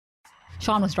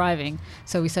Sean was driving.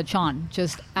 So we said, Sean,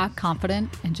 just act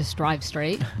confident and just drive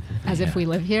straight as if we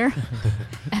live here.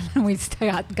 And then we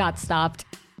got stopped.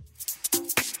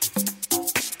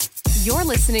 You're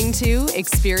listening to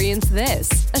Experience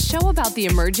This, a show about the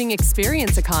emerging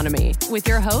experience economy with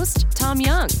your host, Tom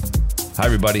Young. Hi,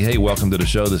 everybody. Hey, welcome to the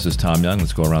show. This is Tom Young.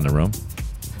 Let's go around the room.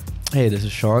 Hey, this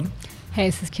is Sean. Hey,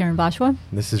 this is Kiran Bashwa.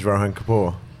 This is Rohan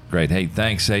Kapoor. Great. Hey,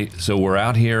 thanks. Hey, so we're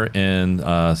out here in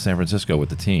San Francisco with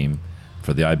the team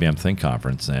for the IBM Think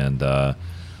Conference, and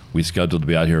we scheduled to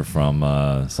be out here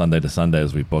from Sunday to Sunday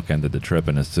as we bookended the trip.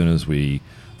 And as soon as we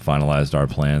finalized our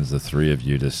plans, the three of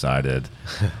you decided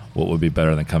what would be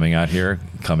better than coming out here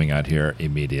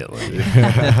immediately.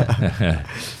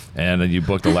 And then you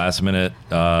booked the last minute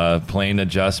plane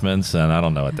adjustments, and I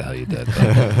don't know what the hell you did.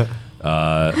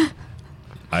 But,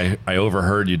 I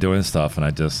overheard you doing stuff, and I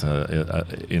just,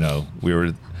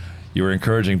 you were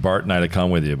encouraging Bart and I to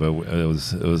come with you, but it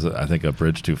was I think a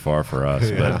bridge too far for us.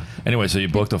 Yeah. But anyway, so you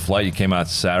booked a flight. You came out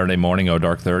Saturday morning,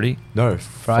 dark 30. No,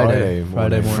 Friday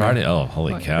morning. Friday. Oh,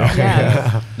 holy cow!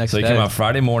 Yeah. Next so you day. came out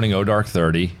Friday morning, dark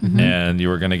 30, and you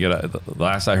were going to get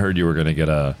last I heard you were going to get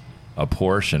a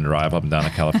Porsche and drive up and down the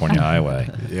California highway.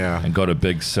 Yeah. And go to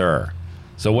Big Sur.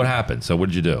 So what happened? So what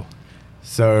did you do?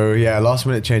 So yeah, last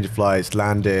minute change of flights,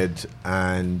 landed,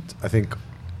 and I think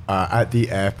at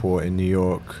the airport in New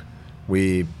York,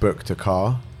 we booked a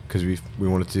car because we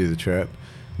wanted to do the trip.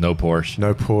 No Porsche.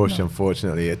 No Porsche,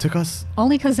 unfortunately. It took us...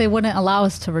 Only because they wouldn't allow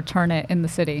us to return it in the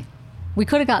city. We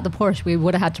could have got the Porsche. We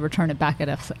would have had to return it back at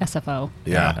SFO.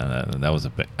 Yeah. That was a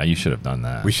bit... You should have done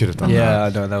that. We should have done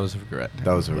that. Yeah, no, that was a regret.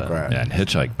 That was a regret. Yeah, and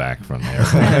hitchhike back from the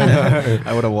airport.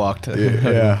 I would have walked.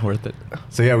 Yeah. Worth it.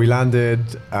 So yeah, we landed,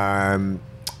 we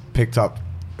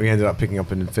ended up picking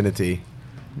up an Infinity.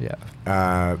 Yeah.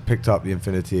 Picked up the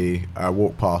Infinity,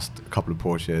 walked past a couple of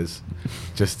Porsches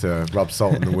just to rub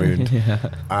salt in the wound.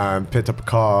 Yeah. Picked up a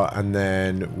car, and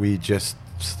then we just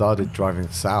started driving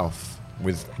south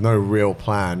with no real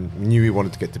plan. We knew we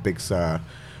wanted to get to Big Sur.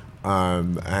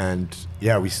 And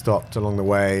yeah, we stopped along the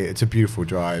way. It's a beautiful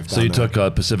drive. So you took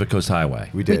Pacific Coast Highway.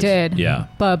 We did. We did. Yeah.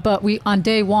 But we on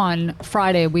day one,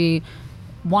 Friday, we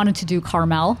wanted to do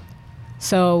Carmel.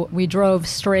 So we drove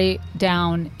straight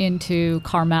down into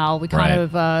Carmel. We kind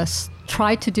of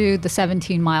tried to do the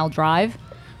 17-mile drive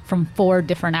from 3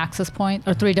 different access points,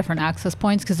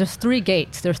 because there's 3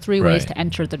 gates. There's 3 ways to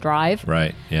enter the drive.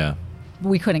 Right, yeah.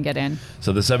 We couldn't get in.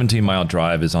 So the 17-mile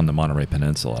drive is on the Monterey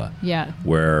Peninsula. Yeah.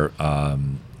 Where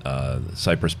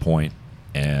Cypress Point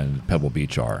and Pebble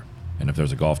Beach are. And if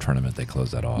there's a golf tournament, they close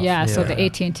that off. Yeah, so the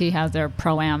AT&T has their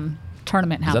Pro-Am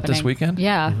tournament happening. Is that this weekend?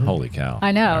 Yeah. Holy cow.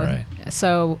 I know. All right.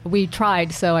 So we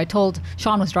tried. So I told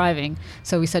Sean was driving.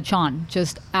 So we said, Sean,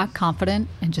 just act confident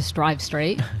and just drive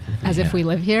straight as if we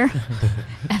live here.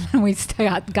 And then we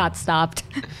got stopped.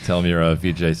 Tell them you're a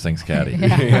VJ Sinks caddy.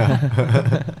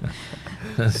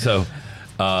 So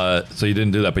you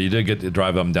didn't do that, but you did get to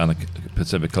drive up and down the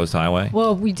Pacific Coast Highway?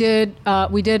 Well, we did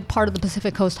part of the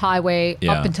Pacific Coast Highway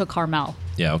up into Carmel.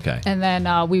 Yeah, okay. And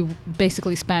then we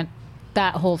basically spent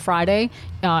that whole Friday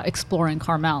exploring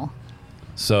Carmel.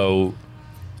 So,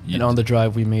 And on the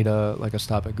drive, we made a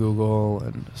stop at Google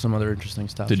and some other interesting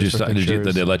stuff. Did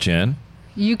they let you in?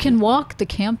 You can walk the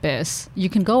campus. You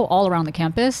can go all around the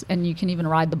campus, and you can even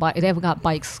ride the bike. They've got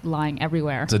bikes lying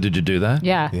everywhere. So did you do that?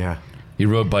 Yeah. Yeah. You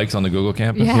rode bikes on the Google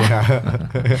campus?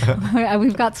 Yeah.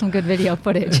 We've got some good video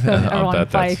footage of everyone on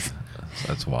bikes.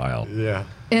 That's wild. Yeah.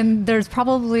 And there's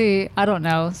probably, I don't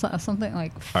know, something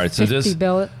like all right, so 50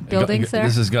 buildings there.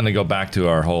 This is going to go back to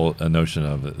our whole notion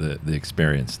of the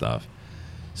experience stuff.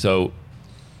 So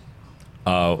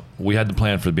we had the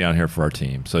plan to be out here for our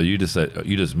team. So you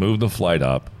just moved the flight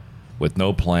up with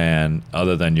no plan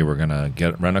other than you were going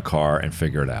to rent a car and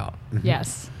figure it out.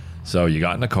 Yes. So you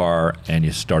got in the car and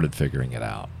you started figuring it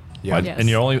out. Yeah. Yes. And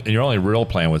your only real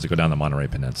plan was to go down the Monterey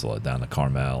Peninsula, down to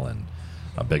Carmel and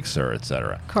Big Sur,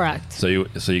 etc. Correct. So you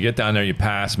get down there, you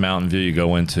pass Mountain View, you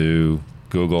go into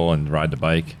Google and ride the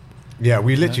bike. Yeah,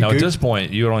 we literally... Now, at this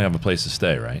point, you don't have a place to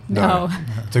stay, right? No.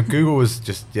 So Google was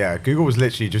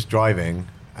literally just driving,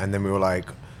 and then we were like,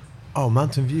 oh,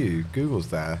 Mountain View, Google's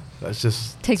there. Let's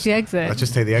just... Take the exit. Let's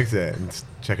just take the exit and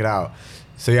check it out.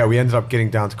 So yeah, we ended up getting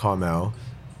down to Carmel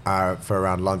for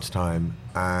around lunchtime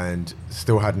and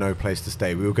still had no place to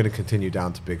stay. We were going to continue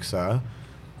down to Big Sur.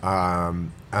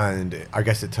 And I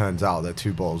guess it turns out that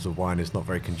 2 bottles of wine is not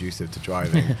very conducive to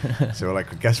driving. So we're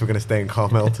like, I guess we're going to stay in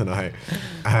Carmel tonight.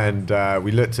 And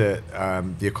we looked at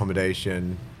the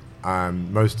accommodation.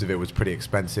 Most of it was pretty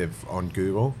expensive on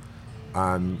Google.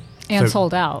 And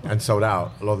sold out. And sold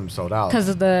out. A lot of them sold out. Because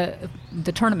of the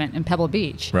the tournament in Pebble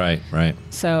Beach. Right.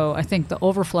 So I think the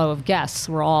overflow of guests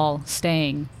were all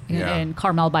staying in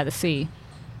Carmel by the Sea.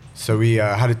 So we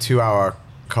had a 2-hour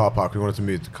car park. We wanted to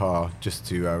move the car just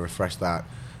to refresh that.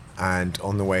 And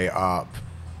on the way up,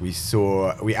 we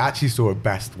actually saw a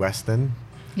Best Western.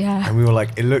 Yeah. And we were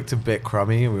like, it looked a bit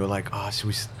crummy, and we were like, oh, should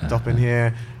we stop in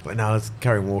here? But now let's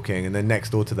carry on walking. And then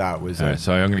next door to that was... All right,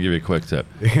 so I'm going to give you a quick tip.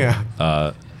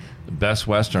 Yeah. Best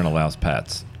Western allows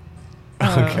pets.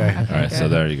 Okay. All right, so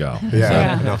there you go.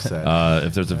 Yeah, enough said.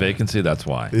 If there's a vacancy, that's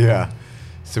why. Yeah.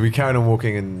 So we carried on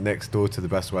walking, and next door to the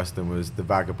Best Western was the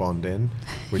Vagabond Inn,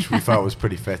 which we felt was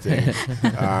pretty fitting.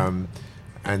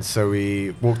 And so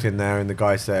we walked in there, and the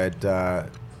guy said,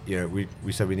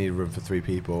 we said we needed room for 3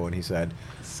 people, and he said...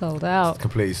 Sold out.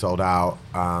 Completely sold out.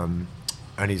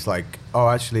 And he's like, oh,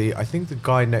 actually, I think the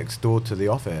guy next door to the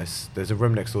office, there's a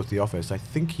room next door to the office, I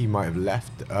think he might have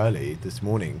left early this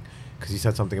morning, because he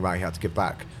said something about he had to get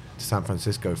back to San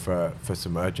Francisco for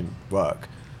some urgent work.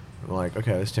 We're like,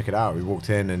 okay, let's check it out. We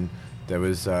walked in, and there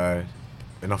was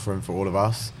enough room for all of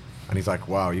us. And he's like,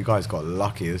 wow, you guys got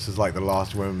lucky. This is like the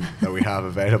last room that we have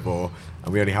available,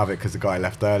 and we only have it because the guy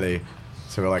left early.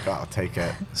 So we're like, oh, I'll take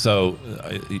it. So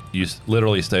you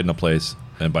literally stayed in a place,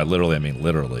 and by literally I mean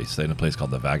literally, stayed in a place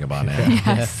called the Vagabond Inn.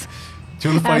 Yes.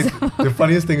 Do you know the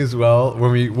funniest thing as well?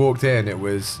 When we walked in, it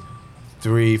was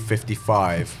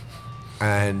 3:55,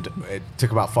 and it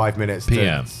took about 5 minutes.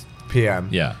 PM.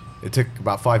 Yeah. It took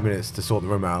about 5 minutes to sort the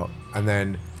room out, and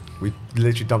then we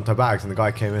literally dumped our bags, and the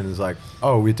guy came in and was like,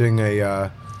 oh, we're doing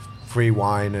a free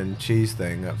wine and cheese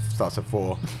thing that starts at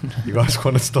 4. You guys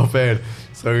want to stop in?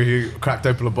 So he cracked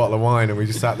open a bottle of wine, and we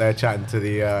just sat there chatting to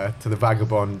the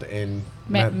Vagabond Inn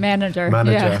manager,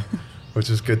 which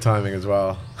was good timing as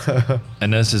well.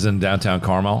 And this is in downtown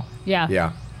Carmel?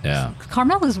 Yeah.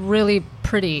 Carmel is really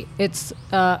pretty. It's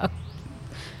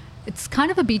it's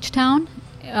kind of a beach town.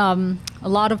 A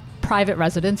lot of private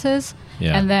residences,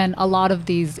 and then a lot of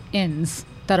these inns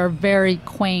that are very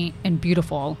quaint and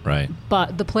beautiful. Right.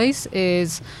 But the place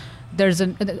is,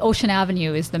 Ocean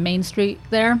Avenue is the main street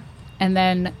there, and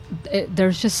then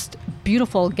there's just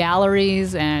beautiful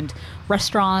galleries and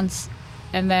restaurants.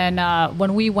 And then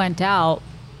when we went out,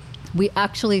 we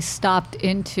actually stopped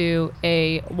into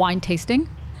a wine tasting,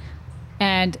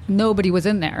 and nobody was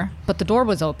in there, but the door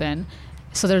was open.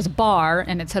 So there's a bar,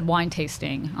 and it said wine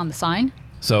tasting on the sign.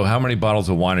 So how many bottles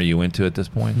of wine are you into at this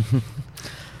point?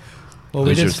 Well,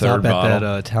 we Who's your did stop third at bottle?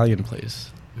 that Italian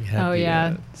place. We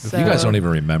had So You guys don't even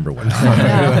remember what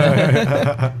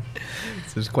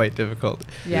This is quite difficult.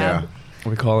 Yeah.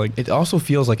 Recalling. It also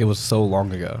feels like it was so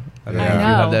long ago. I don't know if you know.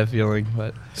 have that feeling,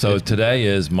 but... So today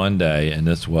is Monday, and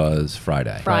this was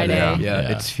Friday. Friday.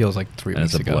 Yeah, it feels like 3 And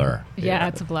weeks it's a ago. blur. Yeah,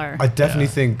 it's a blur. I definitely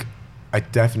think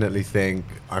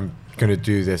I'm gonna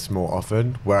do this more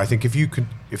often. Where I think if you could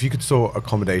sort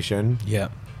accommodation, Yeah.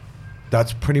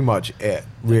 that's pretty much it,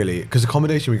 really. Because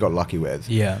accommodation we got lucky with.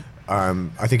 Yeah.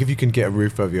 I think if you can get a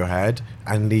roof over your head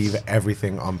and leave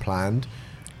everything unplanned,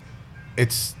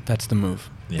 That's the move.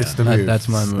 it's the move. That's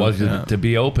my move. Well, yeah. to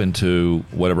be open to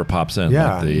whatever pops in,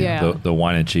 Yeah. like the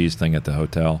wine and cheese thing at the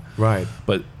hotel. Right.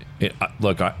 But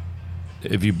look,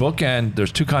 if you bookend,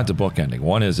 there's 2 kinds of bookending.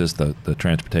 One is just the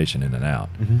transportation in and out.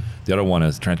 Mm-hmm. The other one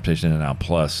is transportation in and out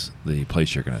plus the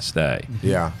place you're going to stay.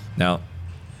 Yeah. Now,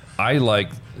 I like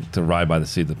to ride by the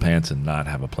seat of the pants and not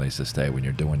have a place to stay when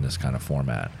you're doing this kind of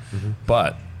format. Mm-hmm.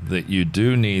 But that you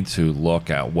do need to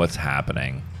look at what's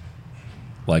happening.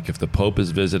 Like if the Pope is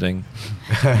visiting,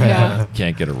 Yeah.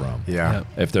 can't get a room. Yeah. Yep.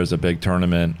 If there's a big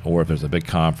tournament or if there's a big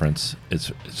conference,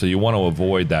 so you want to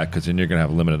avoid that because then you're going to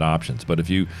have limited options. But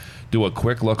if you do a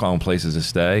quick look on places to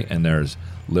stay and there's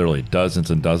literally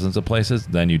dozens and dozens of places,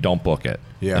 then you don't book it.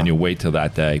 Yeah. And you wait till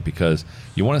that day because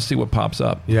you want to see what pops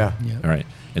up. Yeah. Yeah. All right.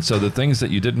 And so the things that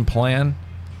you didn't plan,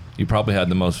 you probably had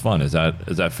the most fun. Is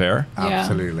that fair? Yeah.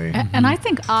 Absolutely. And I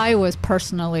think I was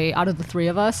personally, out of the 3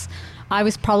 of us, I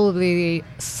was probably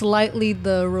slightly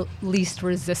the least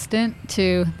resistant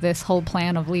to this whole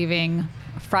plan of leaving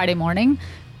Friday morning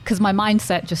because my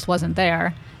mindset just wasn't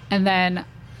there. And then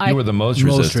You were the most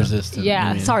resistant. Yeah,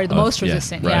 you mean. sorry, the most yeah,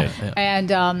 resistant. right. Yeah.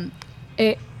 And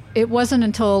it wasn't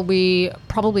until we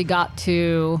probably got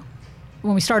to,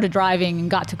 when we started driving and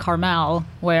got to Carmel,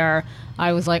 where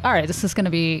I was like, all right, this is going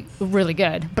to be really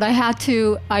good. But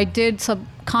I did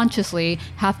subconsciously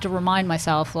have to remind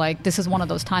myself, like, this is one of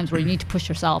those times where you need to push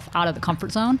yourself out of the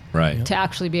comfort zone Right. to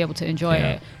actually be able to enjoy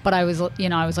Yeah. it. But I was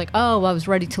like, oh, I was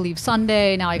ready to leave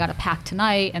Sunday. Now I got to pack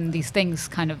tonight. And these things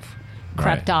kind of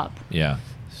crept Right. up. Yeah.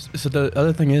 So the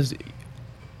other thing is,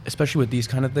 especially with these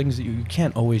kind of things, you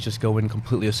can't always just go in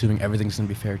completely assuming everything's going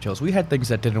to be fairy tales. We had things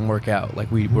that didn't work out. Like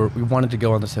we wanted to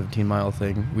go on the 17-mile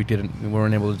thing. We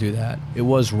weren't able to do that. It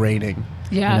was raining.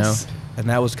 Yes. And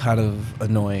that was kind of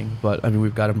annoying. But I mean,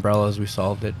 we've got umbrellas. We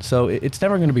solved it. So it's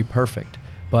never going to be perfect.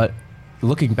 But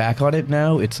looking back on it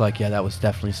now, it's like, yeah, that was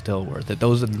definitely still worth it.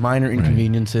 Those minor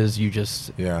inconveniences you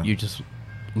just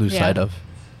lose sight of.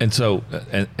 And so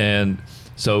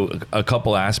So a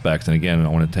couple aspects, and again, I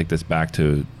want to take this back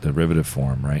to derivative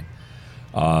form, right?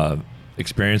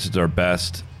 Experiences are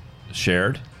best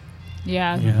shared.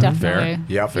 Yeah, definitely. Fair.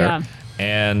 Yeah, fair. Yeah.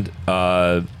 And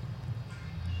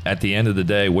at the end of the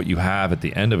day, what you have at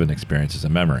the end of an experience is a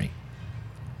memory.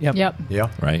 Yep.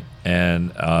 Yeah. Right.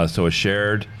 And so a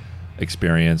shared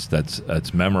experience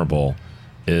that's memorable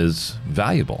is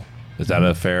valuable. Is that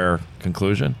a fair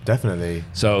conclusion? Definitely.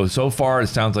 So far, it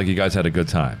sounds like you guys had a good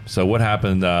time. So what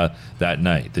happened that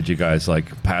night? Did you guys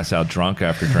like pass out drunk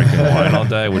after drinking wine all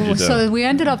day? What did you do? So we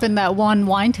ended up in that one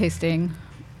wine tasting,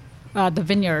 the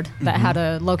vineyard that had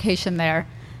a location there.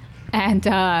 And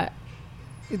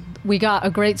we got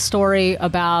a great story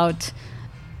about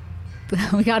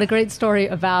the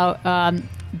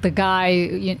guy,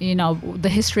 you know, the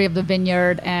history of the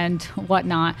vineyard and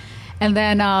whatnot. And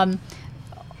then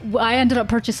I ended up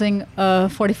purchasing a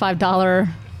 $45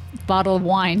 bottle of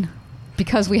wine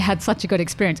because we had such a good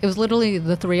experience. It was literally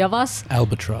the three of us.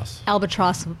 Albatross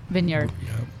Vineyard.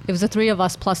 Yeah. It was the three of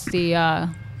us plus the I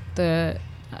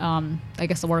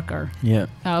guess the worker. Yeah.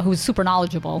 Who was super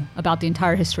knowledgeable about the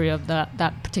entire history of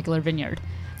that particular vineyard.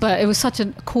 But it was such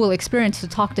a cool experience to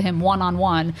talk to him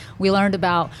one-on-one. We learned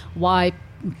about why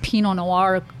Pinot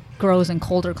Noir grows in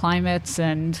colder climates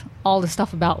and all the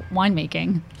stuff about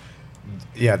winemaking.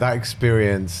 Yeah, that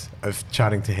experience of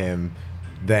chatting to him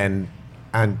then,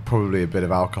 and probably a bit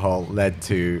of alcohol, led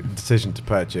to the decision to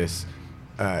purchase,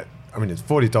 I mean, it's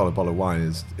 $40 bottle of wine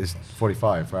is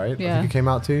 45, right? Yeah. I think it came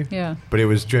out to. Yeah. But it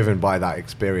was driven by that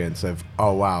experience of,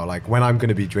 oh, wow, like when I'm going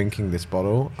to be drinking this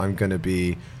bottle, I'm going to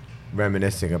be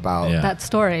reminiscing about that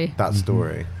story. that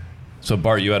story. So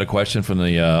Bart, you had a question from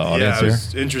the audience Yeah, I here?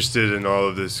 was interested in all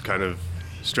of this kind of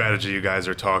strategy you guys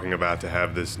are talking about to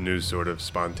have this new sort of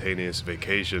spontaneous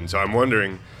vacation. So I'm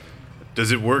wondering,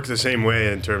 does it work the same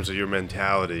way in terms of your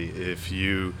mentality if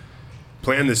you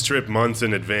plan this trip months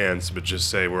in advance but just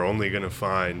say we're only going to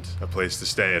find a place to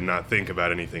stay and not think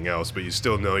about anything else, but you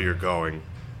still know you're going,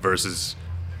 versus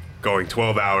going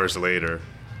 12 hours later?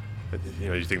 You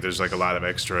know, you think there's like a lot of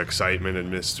extra excitement and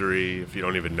mystery if you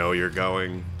don't even know you're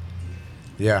going?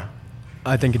 Yeah.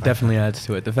 I think it definitely adds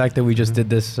to it. The fact that we just did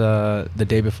this the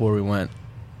day before we went,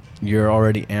 you're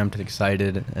already amped and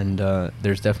excited, and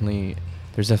there's definitely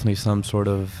some sort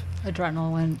of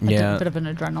Adrenaline. Yeah. A bit of an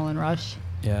adrenaline rush.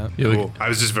 yeah. Cool. I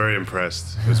was just very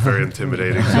impressed. It was very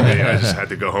intimidating to me. I just had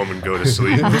to go home and go to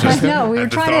sleep. Just know, we were at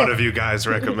the trying thought to- of you guys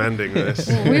recommending this.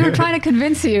 We were trying to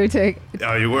convince you to.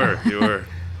 Oh, you were.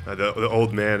 The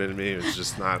old man in me was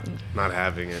just not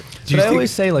having it. But I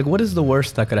always say, like, what is the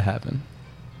worst that could happen?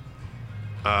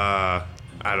 I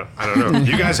don't know.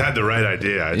 You guys had the right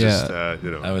idea. I just,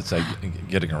 you know. I would say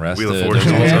getting arrested. Wheel of There's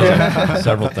Fortune. also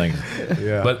several things.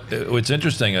 Yeah. But what's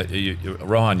interesting,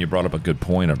 Rohan, you brought up a good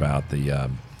point about the.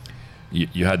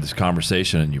 You had this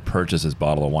conversation and you purchased this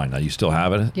bottle of wine. Now you still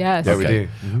have it? Yes. Yeah, we Okay.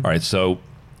 do. Mm-hmm. All right. So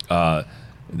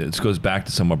this goes back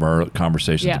to some of our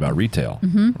conversations about retail,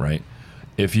 right?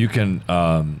 If you can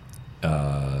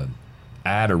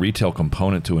add a retail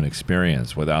component to an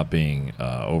experience without being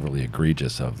overly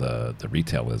egregious of the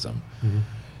retailism,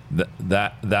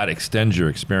 that extends your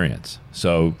experience.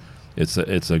 So it's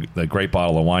a great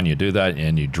bottle of wine. You do that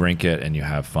and you drink it and you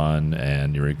have fun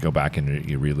and you go back and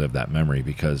you relive that memory,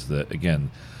 because the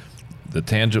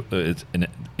tangible,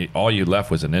 all you left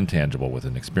was an intangible with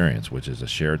an experience, which is a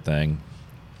shared thing.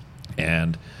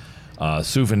 And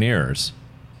souvenirs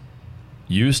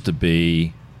used to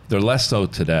be, they're less so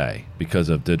today because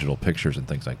of digital pictures and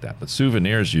things like that. But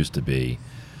souvenirs used to be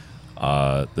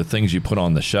the things you put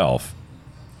on the shelf,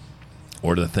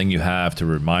 or the thing you have to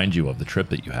remind you of the trip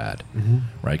that you had,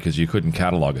 right? Because you couldn't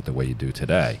catalog it the way you do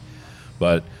today.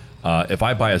 But if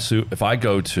I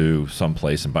go to some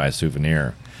place and buy a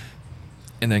souvenir,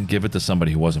 and then give it to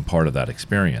somebody who wasn't part of that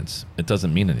experience, it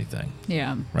doesn't mean anything,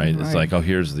 Yeah. right? It's like, oh,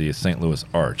 here's the St. Louis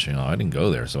Arch. You know, I didn't go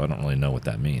there, so I don't really know what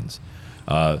that means.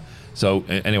 So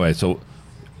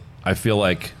I feel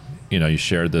like, you know, you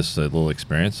shared this little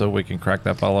experience, so we can crack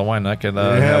that bottle of wine. I can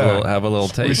have a little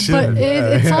taste. But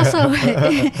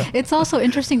it's also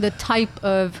interesting the type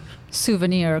of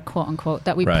souvenir, quote unquote,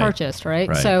 that we purchased, right?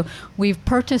 Right. So we've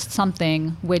purchased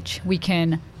something which we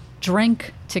can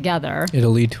drink together,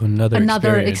 It'll lead to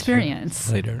another experience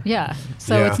later. Yeah.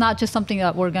 So Yeah. it's not just something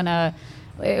that we're gonna.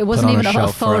 It wasn't on a even a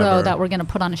shelf photo forever. that we're gonna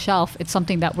put on a shelf. It's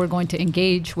something that we're going to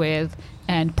engage with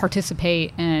and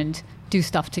participate and do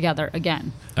stuff together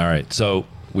again. All right. So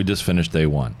we just finished day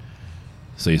one.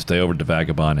 So you stay over at the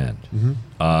Vagabond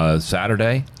Inn.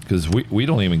 Saturday, because we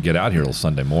don't even get out here till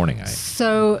Sunday morning.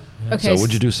 So okay. So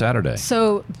what'd you do Saturday?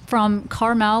 So from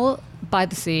Carmel by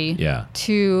the sea Yeah.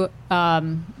 to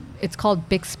it's called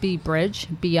Bixby Bridge,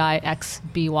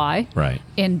 Bixby, Right.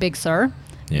 in Big Sur.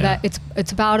 Yeah. That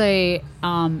it's about an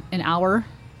hour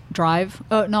drive.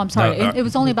 Oh no, I'm sorry. No, It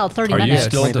was only about 30 Are you minutes.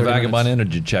 still at the 30 Vagabond minutes. Inn, or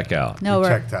did you check out? No, We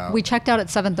checked out. we checked out at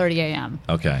 7:30 a.m.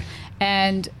 Okay.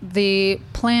 And the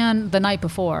plan the night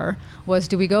before was,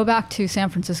 do we go back to San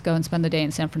Francisco and spend the day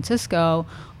in San Francisco,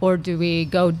 or do we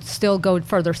still go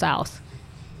further south?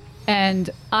 And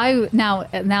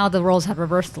now the roles had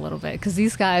reversed a little bit, because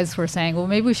these guys were saying, well,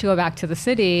 maybe we should go back to the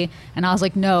city. And I was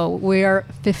like, no, we're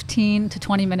 15 to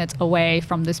 20 minutes away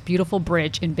from this beautiful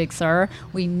bridge in Big Sur.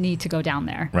 We need to go down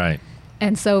there. Right.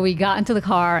 And so we got into the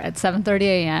car at 7:30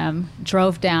 a.m.,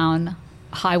 drove down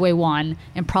Highway 1,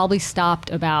 and probably stopped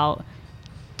about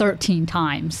 13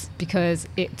 times because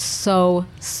it's so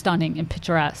stunning and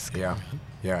picturesque. Yeah.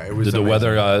 It was. Did the amazing.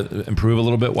 weather improve a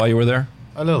little bit while you were there?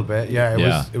 A little bit, yeah.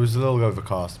 Yeah. It was a little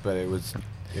overcast, but it was.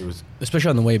 Especially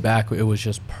on the way back, it was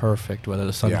just perfect. Whether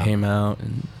the sun Yeah. came out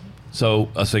and So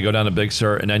you go down to Big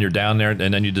Sur, and then you're down there,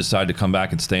 and then you decide to come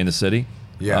back and stay in the city.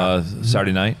 Yeah.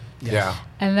 Saturday night. Yeah.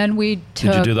 And then we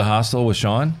took Did you do the hostel with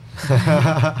Sean?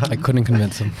 I couldn't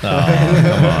convince him.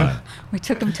 Oh, we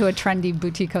took him to a trendy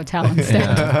boutique hotel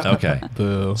instead. come on. Okay.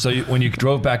 Boo. So when you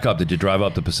drove back up, did you drive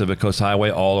up the Pacific Coast Highway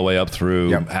all the way up through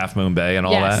Yep. Half Moon Bay and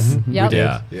all Yes. that? Mhm. Yep. We did.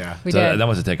 Yeah. Yeah. We So did. that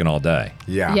must have taken all day.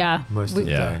 Yeah. Yeah. Most We- of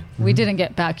the Yeah. day. We didn't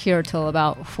get back here till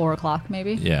about 4 o'clock,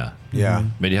 maybe. Yeah. Yeah.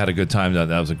 But you had a good time. That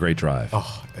was a great drive.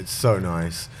 Oh, it's so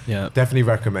nice. Yeah. Definitely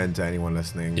recommend to anyone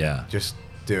listening. Yeah. Just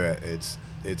do it.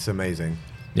 It's amazing.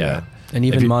 Yeah. And If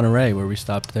even you- Monterey, where we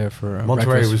stopped there for Monterey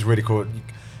breakfast. was really cool.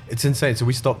 It's insane. So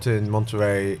we stopped in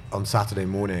Monterey on Saturday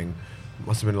morning.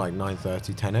 Must have been like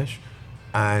 9:30, 10ish,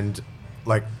 and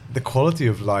like the quality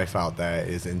of life out there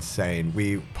is insane.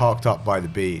 We parked up by the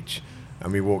beach,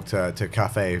 and we walked to a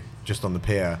cafe just on the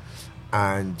pier,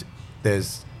 and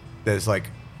there's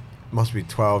like must be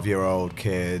 12-year-old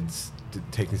kids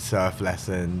taking surf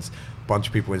lessons, bunch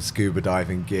of people in scuba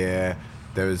diving gear.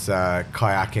 There was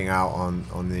kayaking out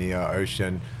on the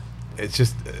ocean. It's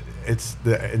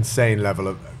the insane level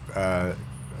of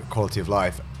quality of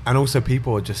life, and also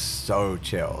people are just so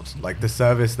chilled. Like the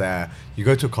service there, you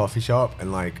go to a coffee shop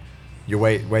and like you're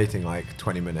waiting like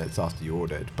 20 minutes after you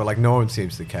ordered, but like no one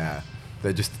seems to care.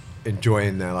 They're just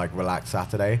enjoying their like relaxed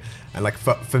Saturday. And like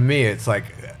for me, it's like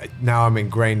now I'm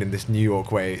ingrained in this New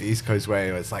York way, East Coast way,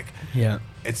 where it's like Yeah.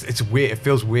 it's weird. It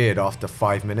feels weird after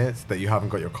 5 minutes that you haven't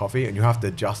got your coffee, and you have to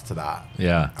adjust to that.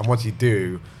 Yeah. And once you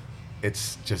do,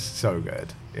 it's just so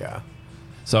good. Yeah.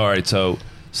 So all right. So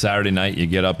Saturday night, you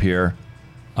get up here,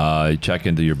 you check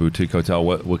into your boutique hotel.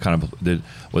 What kind of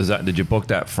did you book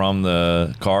that from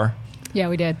the car? Yeah,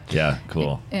 we did. Yeah.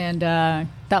 Cool. And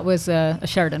that was a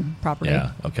Sheraton property.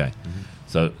 Yeah. Okay.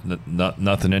 So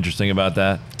nothing interesting about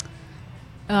that.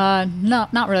 No,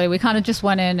 not really. We kind of just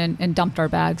went in and dumped our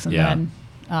bags and Yeah. then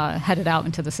headed out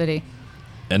into the city.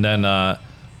 And then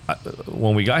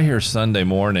when we got here Sunday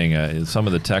morning, some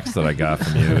of the texts that I got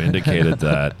from you indicated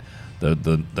that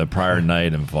the prior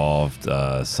night involved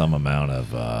some amount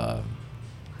of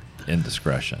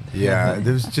indiscretion. Yeah.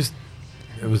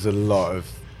 It was a lot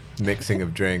of mixing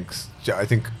of drinks. I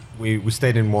think we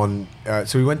stayed in one.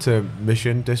 So we went to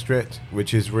Mission District,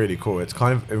 which is really cool. It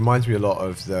reminds me a lot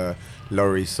of the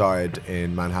Lower East Side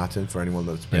in Manhattan, for anyone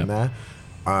that's been there.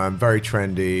 Very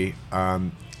trendy.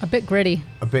 A bit gritty.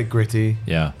 A bit gritty,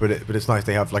 Yeah. but it's nice.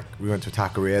 They have we went to a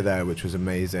taqueria there, which was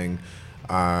amazing,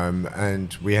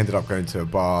 and we ended up going to a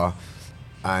bar,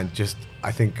 and just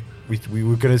I think we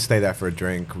were going to stay there for a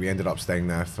drink. We ended up staying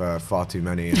there for far too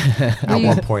many. And at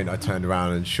one point, I turned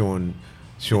around and Sean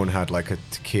had like a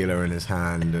tequila in his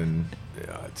hand, and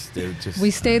it just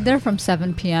We stayed there from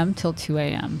 7 p.m. till 2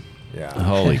 a.m. yeah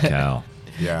Holy cow.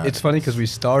 yeah. It's funny because we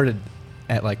started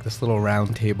at like this little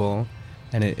round table,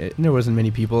 and there wasn't many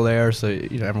people there, so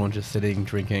everyone just sitting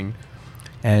drinking,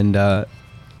 and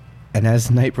as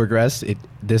the night progressed,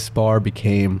 this bar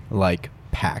became like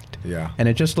packed. Yeah. And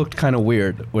it just looked kind of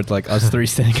weird with like us three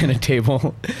sitting at a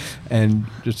table and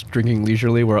just drinking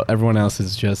leisurely, where everyone else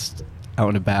is just out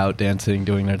and about, dancing,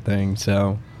 doing their thing.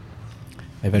 So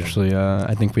eventually,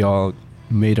 I think we all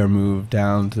made our move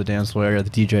down to the dance floor area. The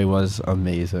DJ was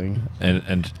amazing.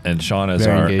 And Sean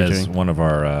as one of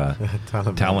our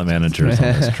talent managers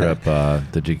on this trip.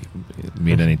 Did you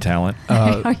meet any talent?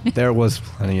 There was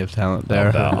plenty of talent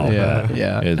there. I'll bet.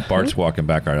 Yeah. Bart's walking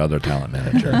back, our other talent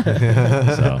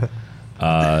manager.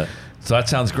 So that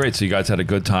sounds great. So you guys had a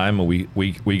good time.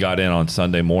 We got in on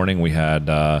Sunday morning. We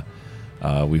had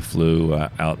we flew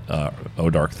out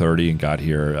dark 30 and got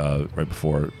here right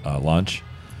before lunch.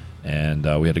 And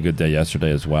we had a good day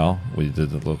yesterday as well. We did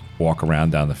the little walk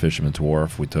around down the Fisherman's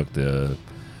Wharf. We took the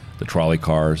trolley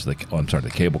cars, the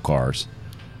cable cars,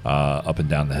 up and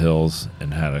down the hills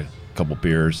and had a couple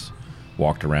beers,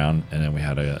 walked around, and then we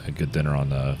had a good dinner on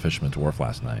the Fisherman's Wharf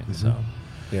last night. Mm-hmm. So,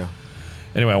 yeah.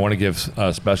 Anyway, I want to give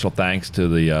special thanks to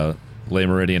the Le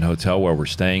Meridian Hotel where we're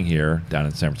staying here down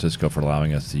in San Francisco for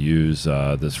allowing us to use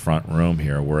this front room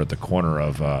here. We're at the corner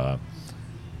of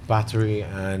Battery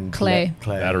and Clay.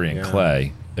 Battery and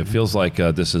Clay. It feels like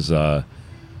this is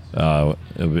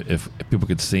if people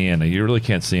could see in, you really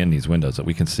can't see in these windows. That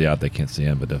we can see out, they can't see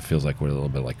in, but it feels like we're a little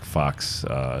bit like Fox in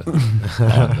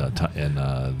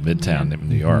Midtown in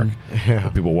New York. Yeah.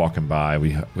 People walking by.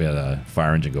 We had a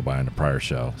fire engine go by on the prior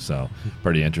show, so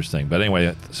pretty interesting. But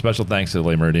anyway, special thanks to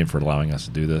Le Meridian for allowing us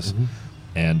to do this. Mm-hmm.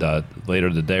 And later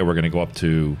today, we're going to go up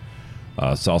to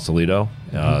Sausalito,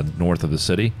 north of the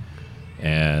city,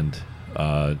 and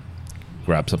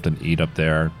grab something to eat up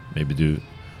there. Maybe do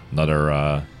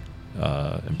another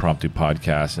impromptu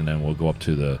podcast, and then we'll go up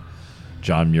to the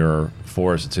John Muir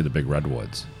Forest and see the big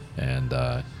redwoods and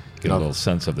get a little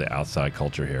sense of the outside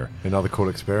culture here. Another cool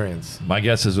experience. My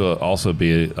guess is will also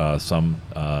be some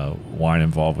wine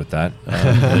involved with that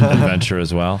adventure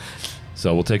as well.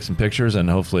 So we'll take some pictures and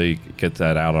hopefully get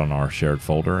that out on our shared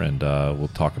folder, and we'll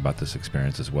talk about this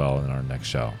experience as well in our next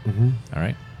show. Mm-hmm. All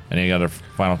right? Any other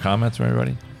final comments from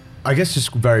everybody? I guess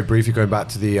just very briefly going back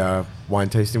to the wine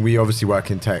tasting. We obviously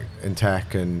work in tech,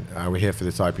 and we're here for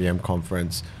this IBM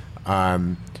conference.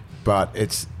 But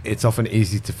it's often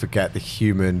easy to forget the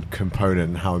human component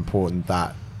and how important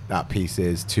that piece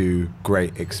is to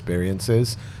great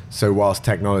experiences. So whilst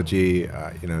technology,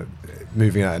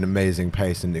 moving at an amazing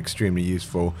pace and extremely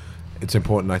useful, it's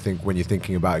important, I think, when you're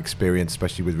thinking about experience,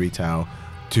 especially with retail,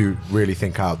 to really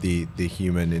think out the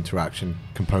human interaction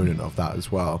component of that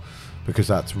as well, because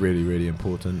that's really, really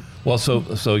important. Well, so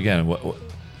again,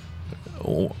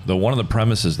 one of the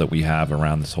premises that we have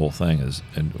around this whole thing is,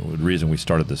 and the reason we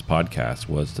started this podcast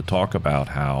was to talk about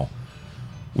how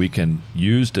we can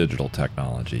use digital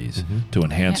technologies to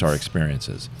enhance our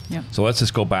experiences. Yep. So let's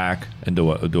just go back and do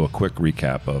a quick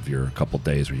recap of your couple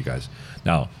days where you guys.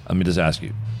 Now, let me just ask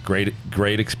you,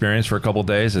 great experience for a couple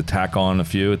days to tack on a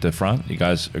few at the front. You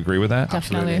guys agree with that?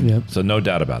 Definitely. Yep. So no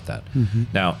doubt about that. Mm-hmm.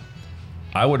 Now,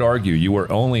 I would argue you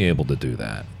were only able to do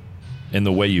that in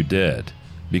the way you did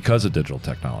because of digital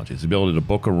technologies. The ability to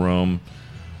book a room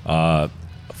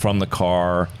from the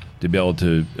car, to be able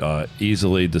to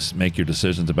easily just make your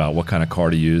decisions about what kind of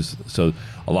car to use. So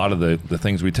a lot of the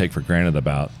things we take for granted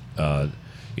about, a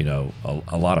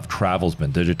lot of travel's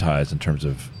been digitized in terms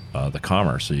of the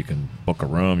commerce. So you can book a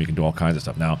room, you can do all kinds of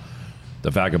stuff. Now, the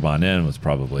Vagabond Inn was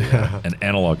probably an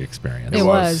analog experience. It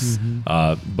was.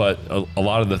 But a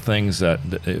lot of the things that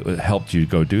it helped you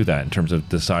go do that in terms of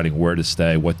deciding where to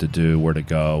stay, what to do, where to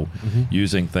go,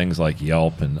 using things like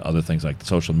Yelp and other things like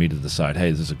social media to decide, hey,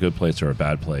 is this a good place or a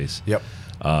bad place? Yep.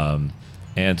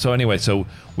 And so anyway, so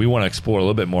we want to explore a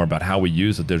little bit more about how we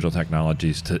use the digital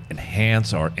technologies to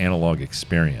enhance our analog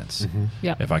experience,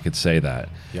 if I could say that.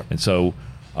 Yep. And so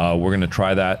we're going to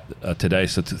try that today.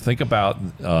 So to think about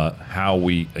how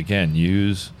we, again,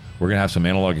 we're going to have some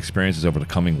analog experiences over the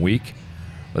coming week.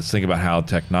 Let's think about how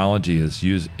technology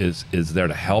is there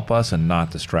to help us and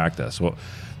not distract us.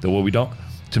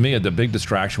 To me, the big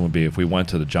distraction would be if we went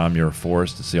to the John Muir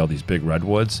Forest to see all these big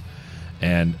redwoods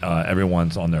and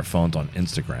everyone's on their phones on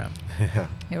Instagram.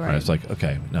 You're right. It's like,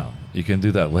 okay, no, you can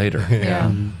do that later.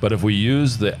 Yeah. But if we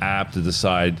use the app to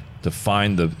decide to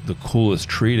find the coolest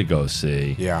tree to go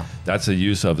see, that's a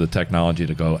use of the technology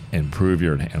to go improve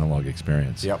your analog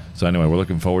experience. Yep. So anyway, we're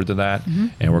looking forward to that,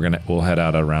 and we'll head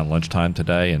out around lunchtime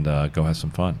today and go have some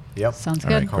fun. Yep. Sounds All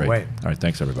good. right, Can't great. wait. All right,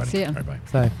 thanks everybody. See ya. All right, bye.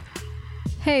 Bye.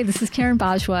 Hey, this is Karen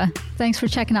Bajwa. Thanks for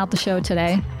checking out the show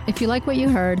today. If you like what you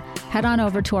heard, head on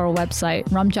over to our website,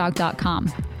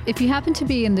 rumjog.com. If you happen to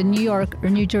be in the New York or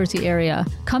New Jersey area,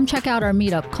 come check out our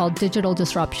meetup called Digital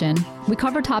Disruption. We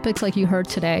cover topics like you heard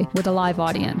today with a live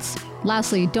audience.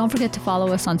 Lastly, don't forget to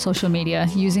follow us on social media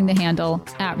using the handle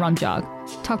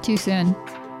 @Rumjog. Talk to you soon.